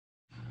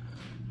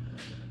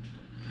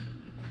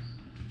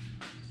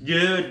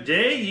Good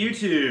day,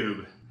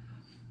 YouTube.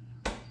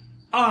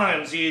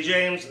 I'm Z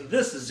James.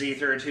 This is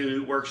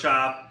Z32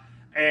 Workshop,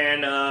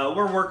 and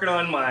we're working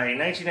on my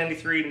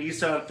 1993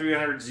 Nissan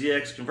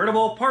 300ZX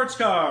convertible parts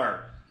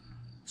car.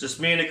 Just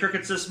me and the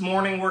crickets this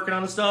morning working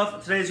on the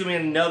stuff. Today's gonna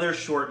be another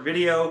short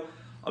video.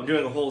 I'm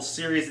doing a whole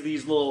series of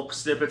these little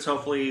snippets,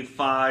 hopefully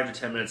 5 to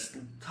 10 minutes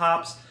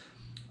tops.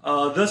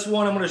 This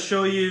one I'm going to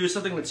show you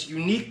something that's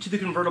unique to the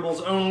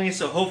convertibles only,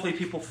 so hopefully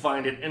people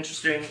find it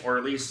interesting or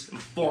at least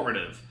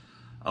informative.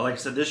 Like I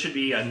said, this should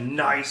be a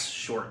nice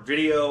short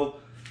video,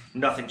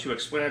 nothing too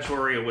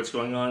explanatory of what's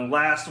going on.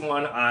 Last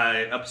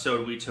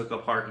episode we took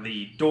apart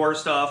the door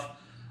stuff.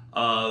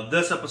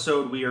 This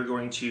episode we are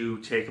going to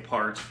take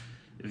apart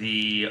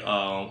the,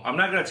 I'm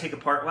not going to take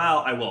apart, well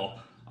I will.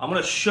 I'm going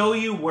to show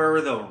you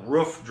where the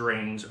roof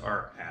drains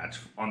are at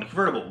on the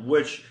convertible,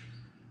 which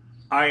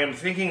I am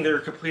thinking they're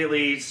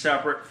completely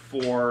separate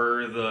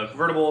for the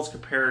convertibles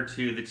compared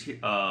to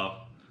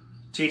the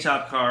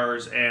T-top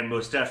cars, and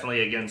most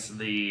definitely against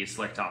the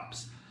slick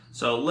tops.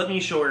 So let me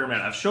show you in a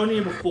minute. I've shown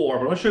you before,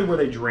 but I'm going to show you where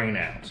they drain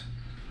at.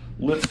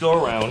 Let's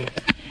go around.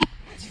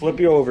 Let's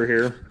flip you over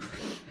here.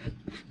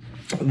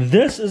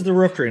 This is the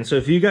roof drain. So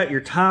if you got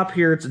your top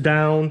here, it's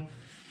down.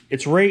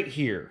 It's right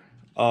here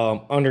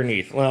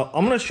underneath. Well,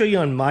 I'm going to show you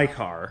on my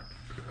car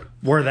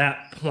where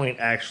that point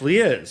actually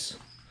is.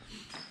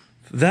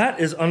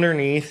 That is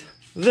underneath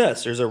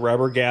this. There's a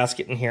rubber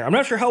gasket in here. I'm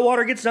not sure how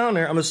water gets down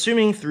there. I'm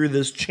assuming through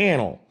this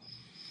channel.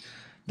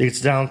 It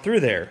gets down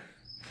through there.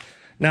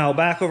 Now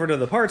back over to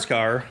the parts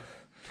car,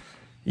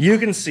 you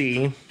can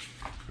see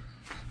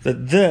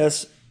that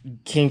this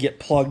can get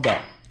plugged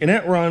up. And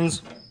it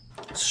runs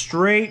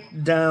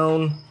straight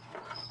down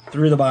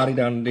through the body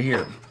down into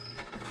here.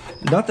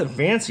 Nothing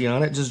fancy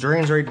on it, just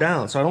drains right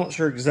down. So I'm not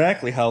sure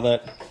exactly how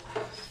that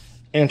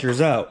enters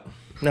out.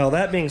 Now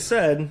that being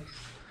said,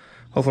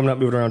 hopefully I'm not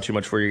moving around too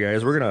much for you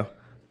guys. We're gonna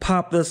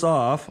pop this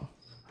off.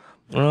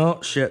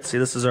 Oh shit, see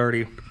this is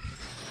already,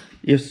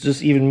 it's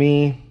just even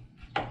me.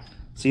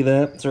 See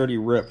that? It's already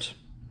ripped.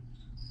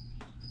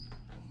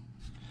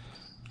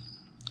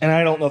 And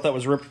I don't know if that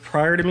was ripped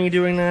prior to me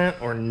doing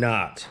that or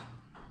not.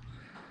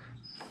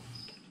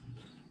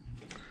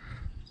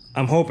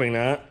 I'm hoping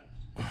not.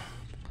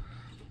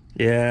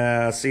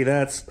 Yeah, see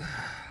that's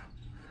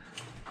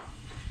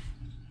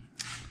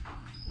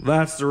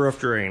the roof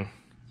drain.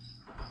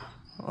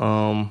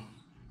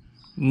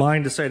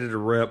 Mine decided to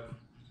rip,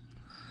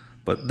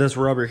 but this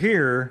rubber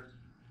here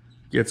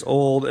gets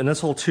old and this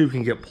whole tube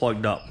can get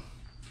plugged up.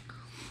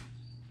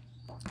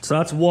 So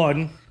that's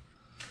one.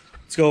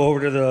 Let's go over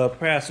to the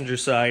passenger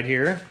side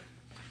here.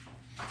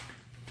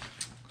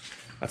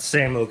 That's the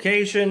same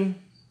location.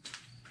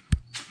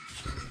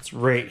 It's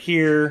right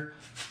here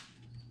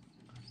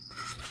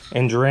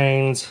and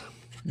drains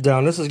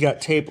down. This has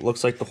got tape, it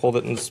looks like, to hold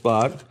it in the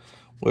spot,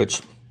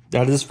 which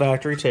that is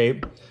factory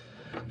tape.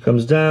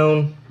 Comes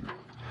down,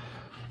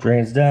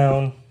 drains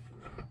down,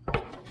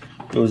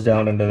 goes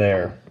down into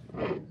there.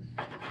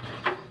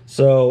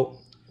 So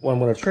what I'm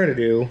going to try to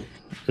do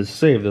is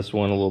save this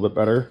one a little bit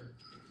better.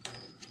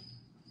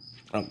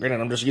 Oh, granted,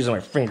 I'm just using my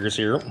fingers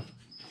here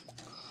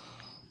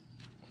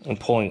and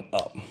pulling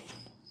up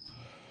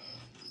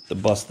to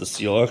bust the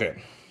seal.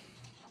 Okay.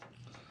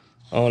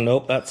 Oh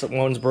nope, that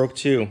one's broke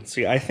too.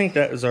 See, I think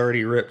that is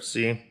already ripped.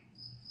 See.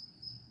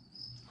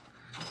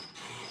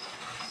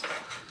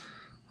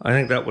 I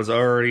think that was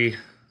already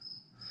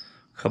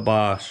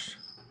kiboshed.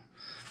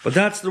 But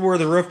that's where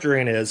the roof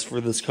drain is for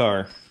this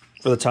car,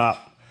 for the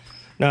top.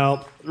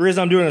 Now, the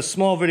reason I'm doing a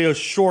small video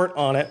short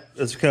on it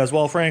is because,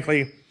 well,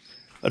 frankly,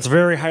 that's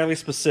very highly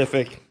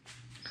specific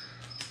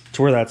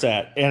to where that's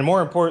at. And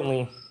more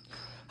importantly,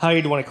 how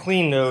you'd want to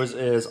clean those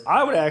is,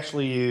 I would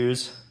actually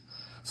use,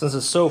 since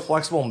it's so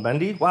flexible and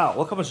bendy, wow,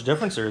 look how much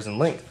difference there is in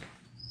length.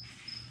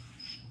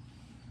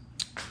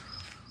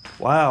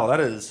 Wow, that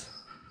is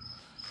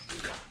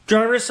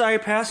driver's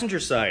side, passenger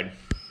side.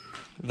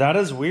 That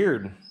is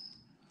weird.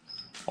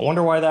 I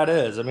wonder why that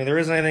is. I mean, there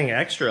isn't anything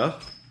extra.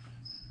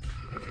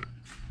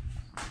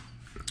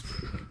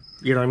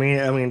 You know what I mean?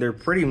 I mean, they're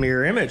pretty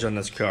mirror image on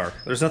this car.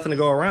 There's nothing to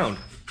go around.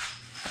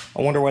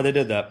 I wonder why they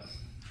did that.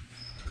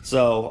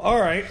 So, all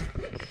right.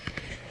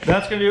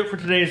 That's gonna do it for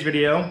today's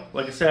video.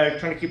 Like I said, I'm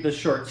trying to keep this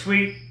short and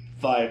sweet,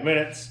 5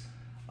 minutes.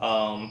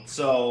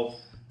 So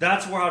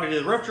that's how to do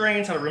the roof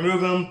drains, how to remove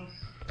them.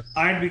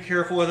 I'd be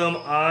careful with them.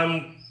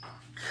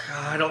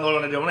 I don't know what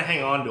I'm gonna do. I'm gonna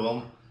hang on to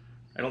them.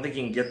 I don't think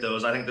you can get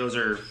those. I think those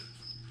are,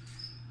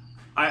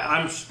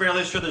 I'm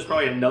fairly sure there's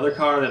probably another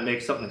car that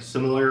makes something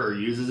similar or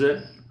uses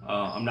it.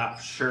 I'm not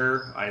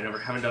sure. I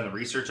haven't done the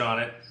research on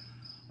it,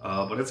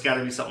 but it's got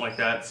to be something like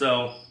that.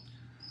 So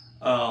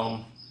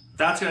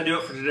that's gonna do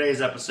it for today's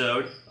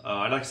episode.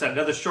 Like I said,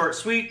 another short,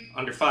 sweet,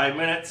 under 5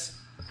 minutes.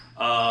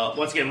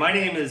 Once again, my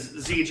name is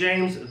Z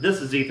James. This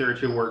is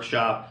Z32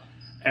 Workshop,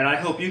 and I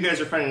hope you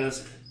guys are finding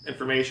this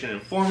information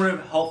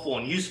informative, helpful,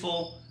 and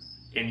useful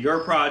in your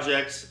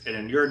projects and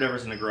in your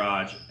endeavors in the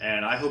garage.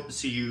 And I hope to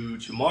see you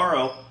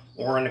tomorrow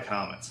or in the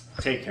comments.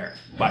 Take care.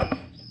 Bye.